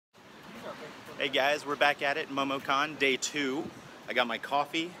Hey guys, we're back at it, Momocon, day 2. I got my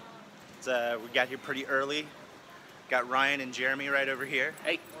coffee. We got here pretty early. Got Ryan and Jeremy right over here.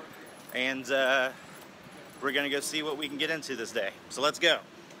 Hey. And we're gonna go see what we can get into this day. So let's go.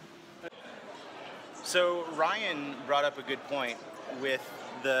 So Ryan brought up a good point with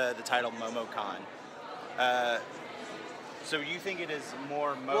the title Momocon. So you think it is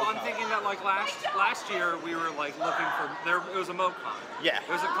more Mo? Well, I'm thinking that like last year we were like looking for it was a Mo-con. Yeah. It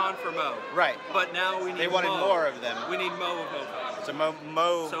was a con for Mo. Right. But now we need They wanted Mo. more of them. We need Mo of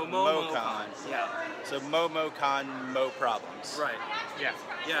Mo-con. So So Mo-con. Yeah. So Momocon, Mo problems. Right. Yeah.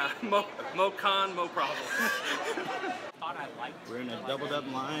 Yeah. Mo-con, Mo problems. Thought I liked We're in a doubled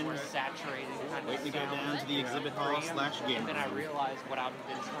up line. more saturated kind Waiting to of go sound, down to the exhibit hall premium, / game and then I room. realized what I've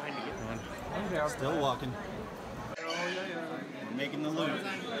been trying to get on. Still walking. We're making the loop.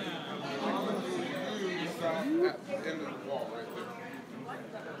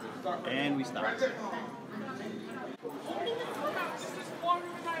 And we stop.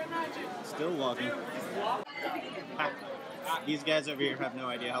 Still walking. Ha. These guys over here have no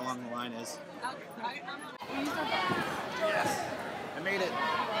idea how long the line is. Yes, I made it.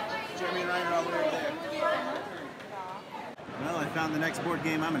 Jeremy and Ryan are all the way over there. Well, I found the next board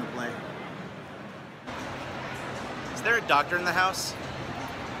game I'm going to play. Is there a doctor in the house?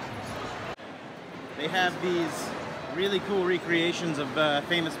 They have these really cool recreations of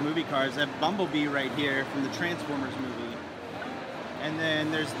famous movie cars. They have Bumblebee right here from the Transformers movie. And then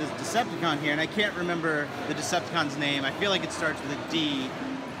there's this Decepticon here, and I can't remember the Decepticon's name. I feel like it starts with a D,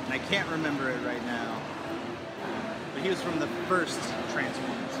 and I can't remember it right now. But he was from the first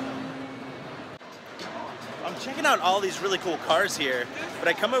Transformers film. I'm checking out all these really cool cars here, but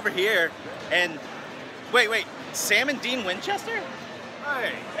I come over here and... Wait, Sam and Dean Winchester?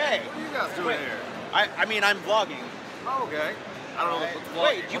 Hey, Hey. what are you guys doing here? I mean, I'm vlogging. Oh, okay. I don't know what's vlogging.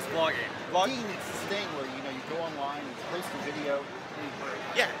 Wait, What's vlogging? Vlogging? It's this thing where you go online and post a video.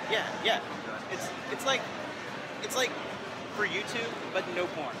 Yeah. It's like for YouTube, but no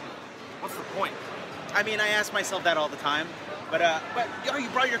porn. What's the point? I mean, I ask myself that all the time, but yo, you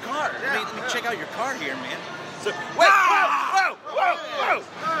brought your car. Yeah, Let me check out your car here, man. So wait, whoa!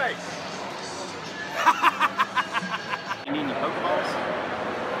 Nice. You need any Pokeballs?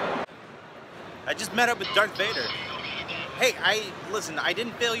 I just met up with Darth Vader. Hey, listen, I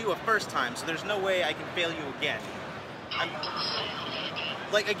didn't fail you a first time, so there's no way I can fail you again. I've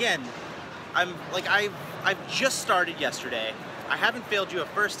just started yesterday. I haven't failed you a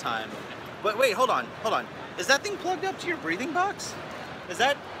first time. But wait, hold on. Is that thing plugged up to your breathing box? Is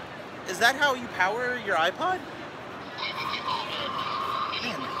that how you power your iPod?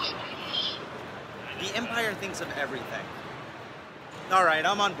 Man, the Empire thinks of everything. All right,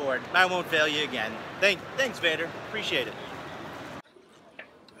 I'm on board. I won't fail you again. Thanks, Vader. Appreciate it.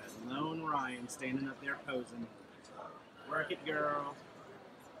 Lone Ryan standing up there posing. Work it, girl.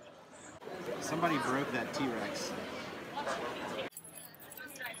 Somebody broke that T-Rex.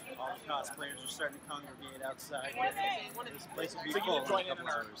 All the cosplayers are starting to congregate outside. This place will be full in a couple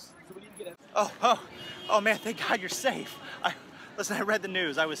hours. Oh man, thank God you're safe. Listen, I read the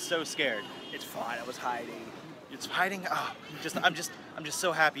news. I was so scared. It's fine. I was hiding. It's hiding. Oh, I'm just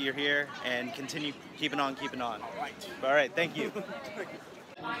so happy you're here, and continue keeping on. All right, thank you.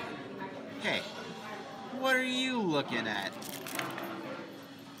 Hey, what are you looking at?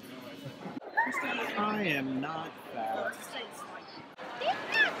 I am not fast.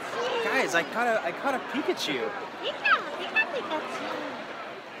 Guys, I caught a Pikachu.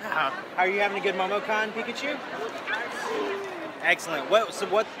 How are you having a good Momocon, Pikachu? Excellent.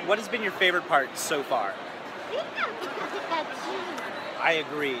 What has been your favorite part so far? I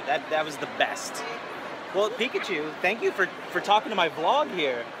agree. That was the best. Well, Pikachu, thank you for talking to my vlog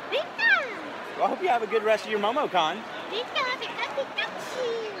here. Well, I hope you have a good rest of your Momocon.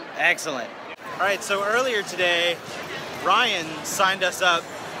 Excellent. All right, so earlier today, Ryan signed us up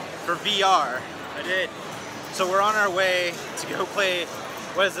for VR. I did. So we're on our way to go play,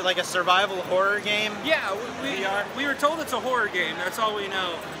 what is it, like a survival horror game? Yeah, we were told it's a horror game. That's all we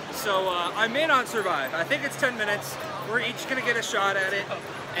know. So I may not survive. I think it's 10 minutes. We're each gonna get a shot at it,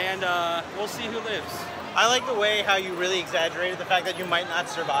 and we'll see who lives. I like the way how you really exaggerated the fact that you might not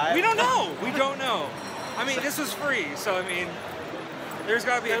survive. We don't know. We don't know. I mean, this was free, so I mean, there's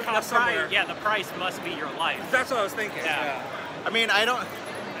got to be a cost somewhere. Yeah, the price must be your life. That's what I was thinking. Yeah. I mean,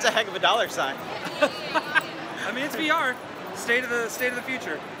 it's a heck of a dollar sign. I mean, it's VR. State of the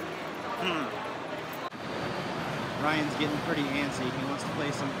future. Ryan's getting pretty antsy. He wants to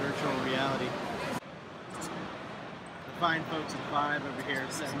play some virtual reality. The fine folks at 5 over here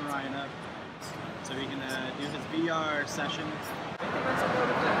setting Ryan up so he can do his VR session.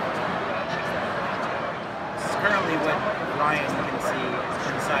 what Ryan can see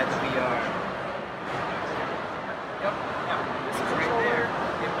inside the VR. Yep. Yeah. This is right there.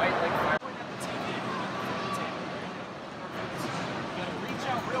 It might like point at the TV. You gotta reach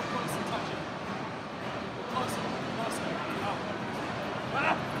out real close and touch it. Closer. Closer. Oh.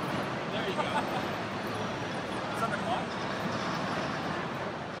 Ah! There you go. Is that the clock?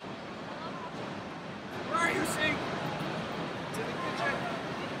 Where are you, Sing? To the kitchen.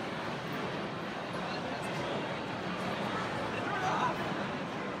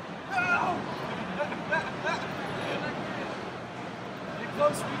 Get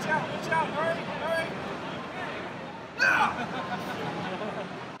close, reach out, hurry.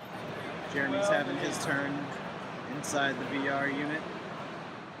 Jeremy's having his turn inside the VR unit.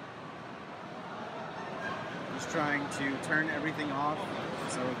 He's trying to turn everything off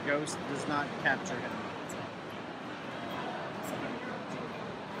so a ghost does not capture him.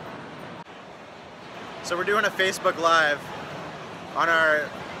 So we're doing a Facebook Live on our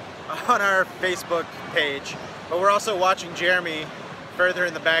Facebook page, but we're also watching Jeremy further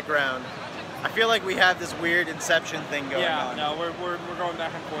in the background. I feel like we have this weird Inception thing going on. Yeah, no, we're going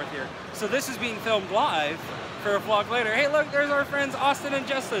back and forth here. So this is being filmed live for a vlog later. Hey, look, there's our friends Austin and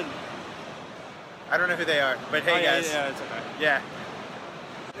Justin. I don't know who they are, but hey, guys. Yeah, it's okay. Yeah.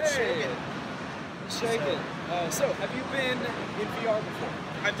 Hey, shaking. So, have you been in VR before?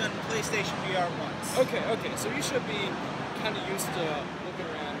 I've done PlayStation VR once. Okay, so you should be kind of used to looking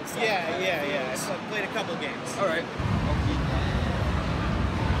around and stuff. Yeah. I've played a couple games. All right.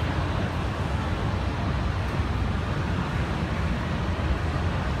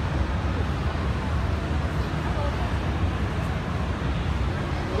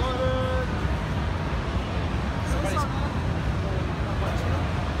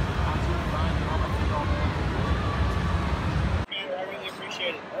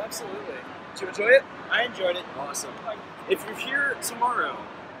 Absolutely. Did you enjoy it? I enjoyed it. Awesome. If you're here tomorrow,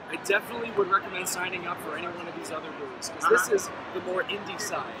 I definitely would recommend signing up for any one of these other booths, because this is the more indie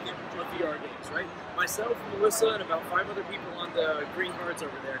side of VR games, right? Myself, Melissa, and about 5 other people on the green cards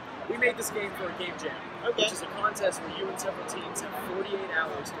over there, we made this game for a game jam, which is a contest where you and several teams have 48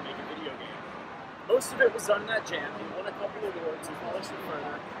 hours to make a video game. Most of it was done in that jam. We won a couple of awards, we polished it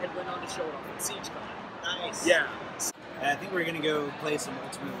further, and went on to show it off at SiegeCon. Nice. Yeah. And I think we're gonna go play some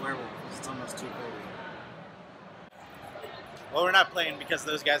Ultimate Werewolf because it's almost 2:30. Well, we're not playing because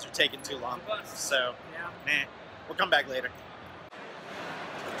those guys are taking too long. So, we'll come back later.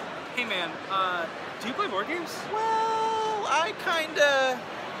 Hey man, do you play board games? Well, I kinda...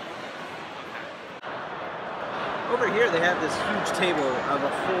 Over here they have this huge table of a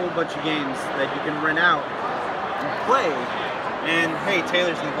whole bunch of games that you can rent out and play. And hey,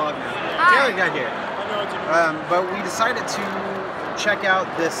 Taylor's in the vlog now. Hi. Taylor got here. But we decided to check out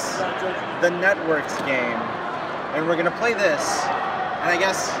the Networks game. And we're gonna play this. And I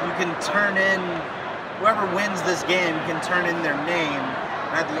guess you can turn in, whoever wins this game can turn in their name.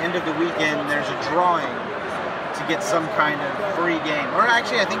 And at the end of the weekend, there's a drawing to get some kind of free game. Or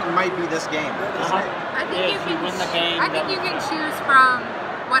actually, I think it might be this game, isn't it? I think you can win the game. I think you can choose from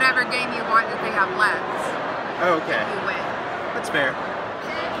whatever game you want that they have left. Oh, okay. If you win. That's fair.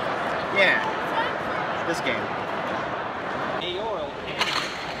 Yeah. This game.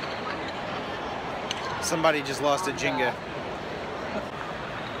 Somebody just lost a Jenga.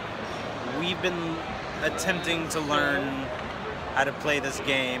 We've been attempting to learn how to play this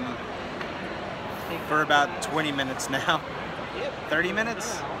game for about 20 minutes now. 30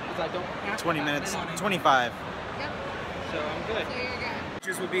 minutes? 20 minutes? 25. Yep. So I'm good. So you're good.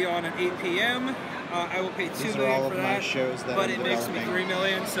 Pictures will be on at 8 p.m. I will pay $2 These are million all for of my that, shows that but I'm it makes me developing. $3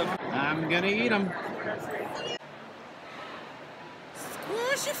 million. So I'm gonna eat them.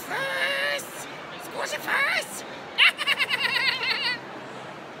 Squish your face! Squish your face!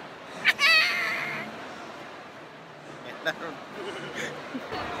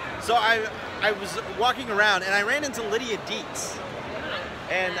 So I was walking around and I ran into Lydia Dietz.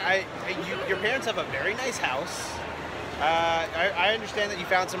 And your parents have a very nice house. I understand that you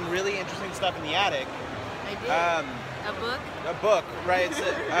found some really interesting stuff in the attic. I did. A book? A book, right? It's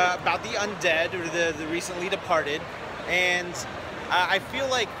about the undead or the recently departed. And I feel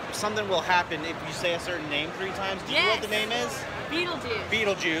like something will happen if you say a certain name 3 times. Do you know what the name is? Beetlejuice.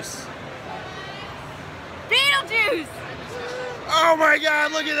 Beetlejuice. Beetlejuice! Oh my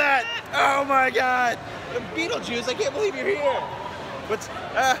god, look at that! Oh my god! Beetlejuice, I can't believe you're here! What's,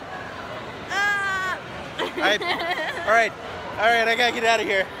 Alright, I gotta get out of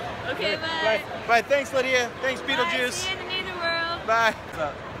here. Okay, bye. Bye, thanks Lydia, thanks Beetlejuice. Bye, see you in the nether world. Bye.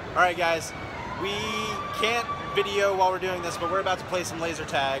 Alright guys, we can't video while we're doing this, but we're about to play some laser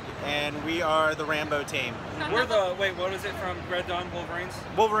tag, and we are the Rambo team. We're the, wait, what is it from Red Dawn? Wolverines?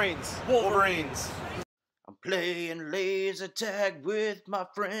 Wolverines. I'm playing laser tag with my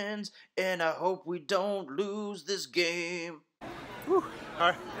friends, and I hope we don't lose this game. Whew. All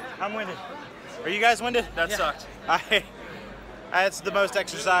right, I'm winded. Are you guys winded? That sucked. That's the most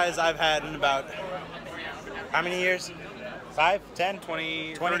exercise I've had in about, how many years? 5, 10,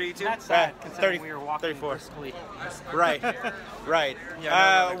 20, 32? That's sad, considering 30, we were walking 34. briskly. Right, right.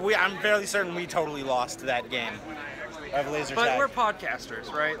 Yeah, I'm fairly certain we totally lost that game of laser But tag. we're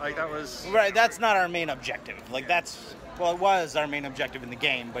podcasters, right? Like, that was... Right, that's not our main objective. Like, that's, well, it was our main objective in the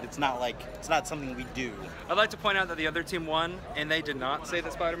game, but it's not like, it's not something we do. I'd like to point out that the other team won, and they did not say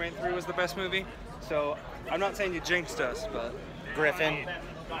that Spider-Man 3 was the best movie. So, I'm not saying you jinxed us, but... Griffin.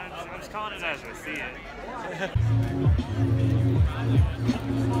 I'm just calling it as I see it.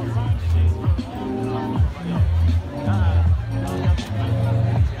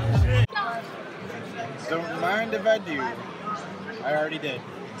 Don't mind if I do. I already did.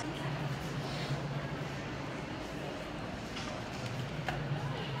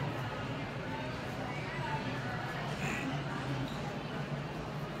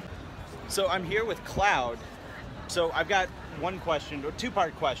 So I'm here with Cloud. So I've got one question, or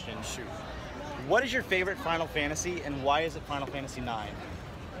two-part question. Shoot. What is your favorite Final Fantasy, and why is it Final Fantasy 9?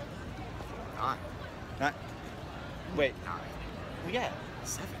 9. Not. Wait. 9. Well, yeah.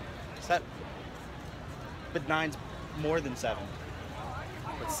 7. 7. But 9's more than 7.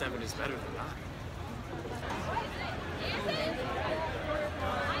 But 7 is better than 9.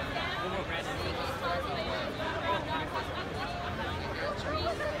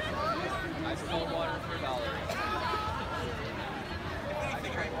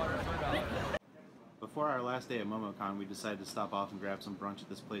 Before our last day at Momocon, we decided to stop off and grab some brunch at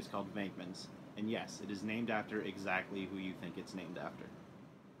this place called Venkman's. And yes, it is named after exactly who you think it's named after.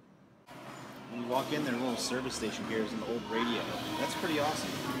 When you walk in, their little service station here is an old radio. That's pretty awesome.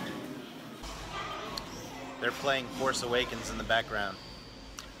 They're playing Force Awakens in the background.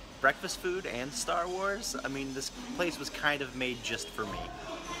 Breakfast food and Star Wars? I mean, this place was kind of made just for me.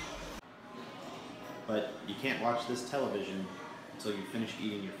 But you can't watch this television until you finish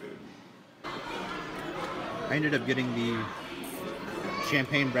eating your food. I ended up getting the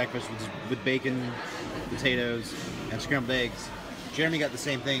champagne breakfast with bacon, potatoes, and scrambled eggs. Jeremy got the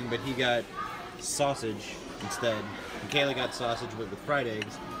same thing, but he got sausage instead. And Kayla got sausage with fried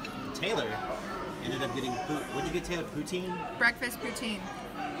eggs. And Taylor ended up getting, what'd you get, Taylor? Poutine? Breakfast poutine.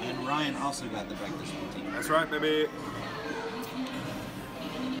 And Ryan also got the breakfast poutine. That's right, baby.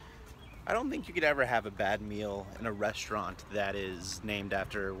 I don't think you could ever have a bad meal in a restaurant that is named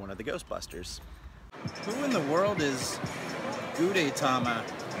after one of the Ghostbusters. Who in the world is Gudetama?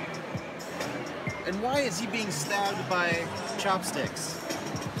 And why is he being stabbed by chopsticks?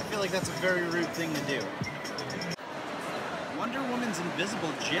 I feel like that's a very rude thing to do. Wonder Woman's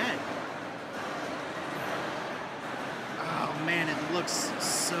invisible jet. Oh man, it looks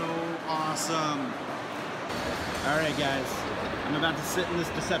so awesome. Alright guys, I'm about to sit in this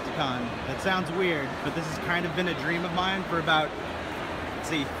Decepticon. That sounds weird, but this has kind of been a dream of mine for about, let's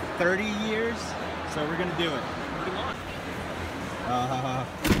see, 30 years? So we're gonna do it.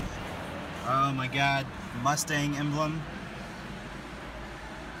 Oh my god, Mustang emblem.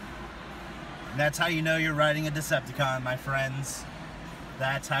 That's how you know you're riding a Decepticon, my friends.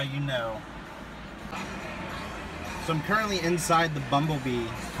 That's how you know. So I'm currently inside the Bumblebee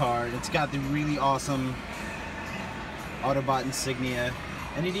car. It's got the really awesome Autobot insignia,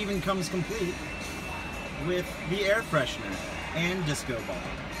 and it even comes complete with the air freshener and disco ball.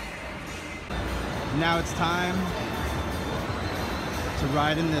 Now it's time to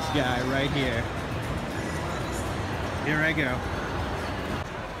ride in this guy right here. Here I go.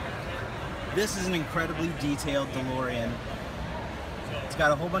 This is an incredibly detailed DeLorean. It's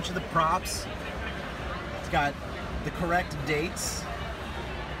got a whole bunch of the props. It's got the correct dates.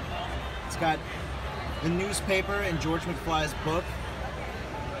 It's got the newspaper and George McFly's book.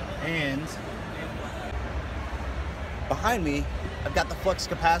 And behind me, I've got the flux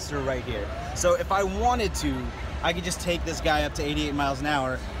capacitor right here. So if I wanted to, I could just take this guy up to 88 miles an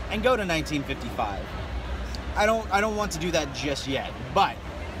hour and go to 1955. I don't want to do that just yet, but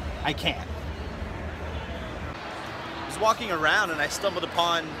I can. I was walking around and I stumbled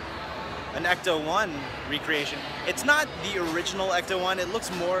upon an Ecto-1 recreation. It's not the original Ecto-1, it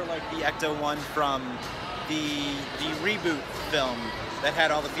looks more like the Ecto-1 from the reboot film that had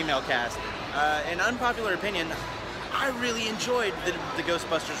all the female cast. In unpopular opinion, I really enjoyed the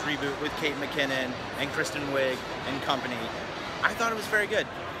Ghostbusters reboot with Kate McKinnon and Kristen Wiig and company. I thought it was very good.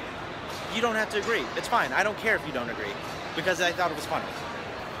 you don't have to agree. It's fine. I don't care if you don't agree, because I thought it was funny.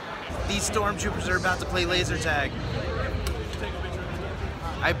 These stormtroopers are about to play laser tag.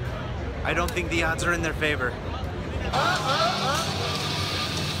 I don't think the odds are in their favor.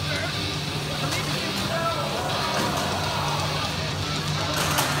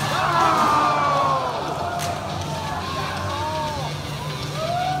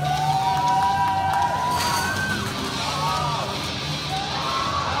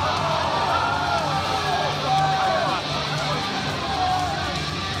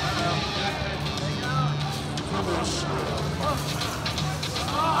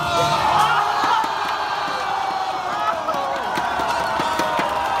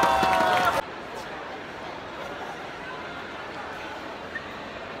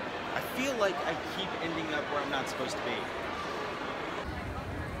 I feel like I keep ending up where I'm not supposed to be.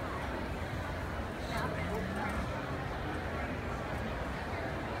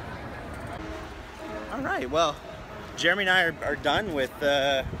 All right, well, Jeremy and I are done with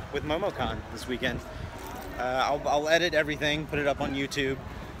Momocon this weekend. I'll edit everything, put it up on YouTube.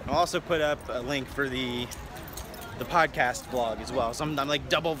 I'll also put up a link for the podcast vlog as well. So I'm like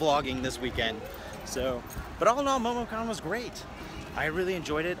double vlogging this weekend. So, but all in all, Momocon was great. I really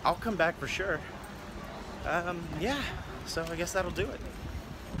enjoyed it. I'll come back for sure. Yeah, so I guess that'll do it.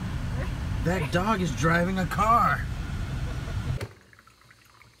 That dog is driving a car.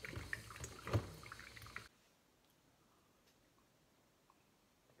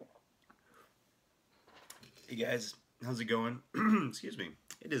 Hey guys, how's it going? Excuse me.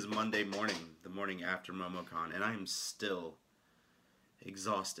 It is Monday morning, the morning after Momocon, and I am still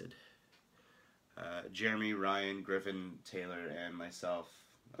exhausted. Jeremy, Ryan, Griffin, Taylor, and myself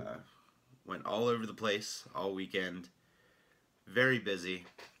went all over the place all weekend. Very busy.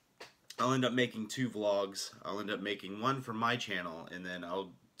 I'll end up making 2 vlogs. I'll end up making one for my channel, and then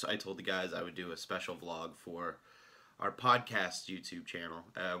I told the guys I would do a special vlog for our podcast YouTube channel.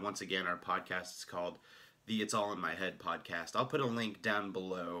 Once again, our podcast is called the It's All in My Head podcast. I'll put a link down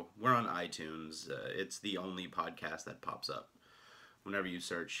below. We're on iTunes. It's the only podcast that pops up whenever you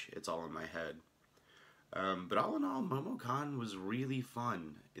search It's All in My Head. But all in all, Momocon was really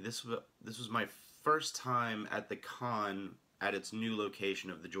fun. This was my first time at the con at its new location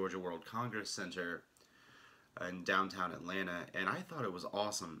of the Georgia World Congress Center in downtown Atlanta, and I thought it was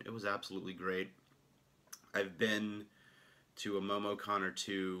awesome. It was absolutely great. I've been to a Momocon or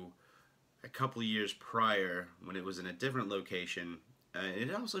two a couple of years prior when it was in a different location.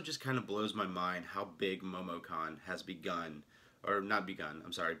 It also just kind of blows my mind how big Momocon has become.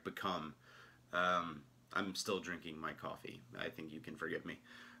 I'm still drinking my coffee. I think you can forgive me.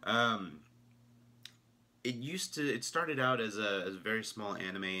 It started out as a very small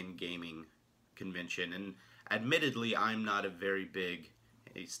anime and gaming convention, and admittedly, I'm not a very big.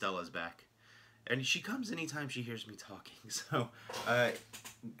 Hey, Stella's back, and she comes anytime she hears me talking. So,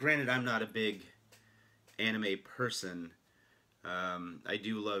 granted, I'm not a big anime person. I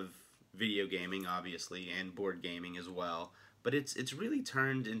do love video gaming, obviously, and board gaming as well. But it's really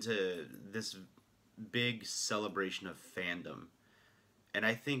turned into this big celebration of fandom, and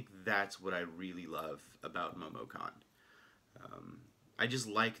I think that's what I really love about Momocon. I just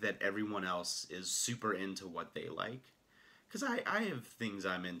like that everyone else is super into what they like, because I have things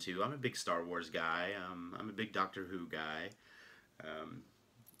I'm into. I'm a big Star Wars guy. I'm a big Doctor Who guy,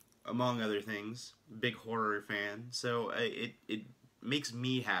 among other things. Big horror fan. So it makes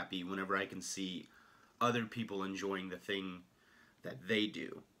me happy whenever I can see other people enjoying the thing that they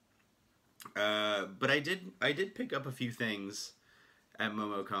do. But I did pick up a few things at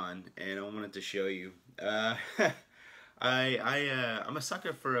Momocon, and I wanted to show you. I'm a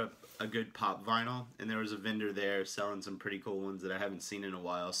sucker for a good pop vinyl, and there was a vendor there selling some pretty cool ones that I haven't seen in a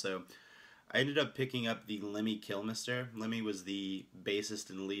while, so I ended up picking up the Lemmy Kilmister. Lemmy was the bassist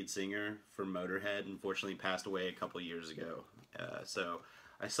and lead singer for Motorhead, unfortunately passed away a couple years ago. So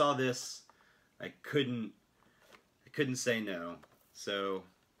I saw this, I couldn't say no, so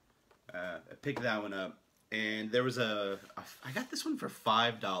I picked that one up, and there was I got this one for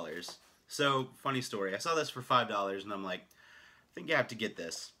 $5. So, funny story, I saw this for $5, and I'm like, I think I have to get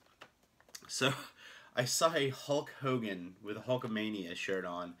this. So, I saw a Hulk Hogan with a Hulkamania shirt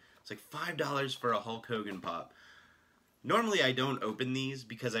on. It's like $5 for a Hulk Hogan pop. Normally, I don't open these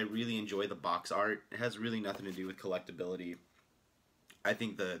because I really enjoy the box art. It has really nothing to do with collectability. I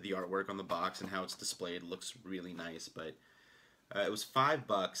think the artwork on the box and how it's displayed looks really nice, but it was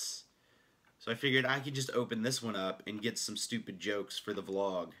 $5. So I figured I could just open this one up and get some stupid jokes for the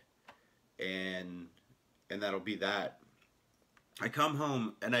vlog, and that'll be that. I come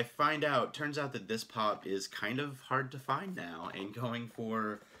home and I turns out that this pop is kind of hard to find now, and going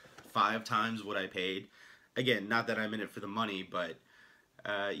for 5 times what I paid. Again, not that I'm in it for the money, but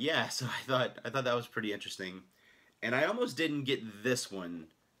yeah. So I thought that was pretty interesting, and I almost didn't get this one.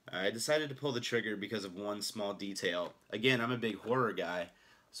 I decided to pull the trigger because of one small detail. Again, I'm a big horror guy,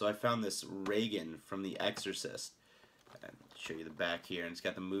 so I found this Reagan from The Exorcist. I'll show you the back here, and it's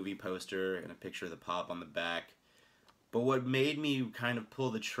got the movie poster and a picture of the pop on the back. But what made me kind of pull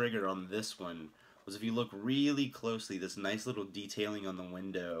the trigger on this one was, if you look really closely, this nice little detailing on the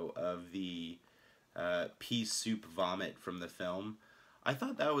window of the pea soup vomit from the film. I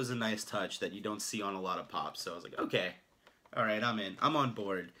thought that was a nice touch that you don't see on a lot of pops, so I was like, okay, alright, I'm in. I'm on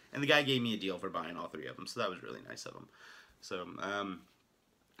board. And the guy gave me a deal for buying all 3 of them, so that was really nice of him. So,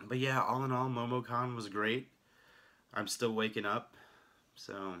 but yeah, all in all, Momocon was great. I'm still waking up,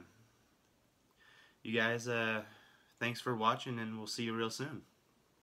 so you guys, thanks for watching, and we'll see you real soon.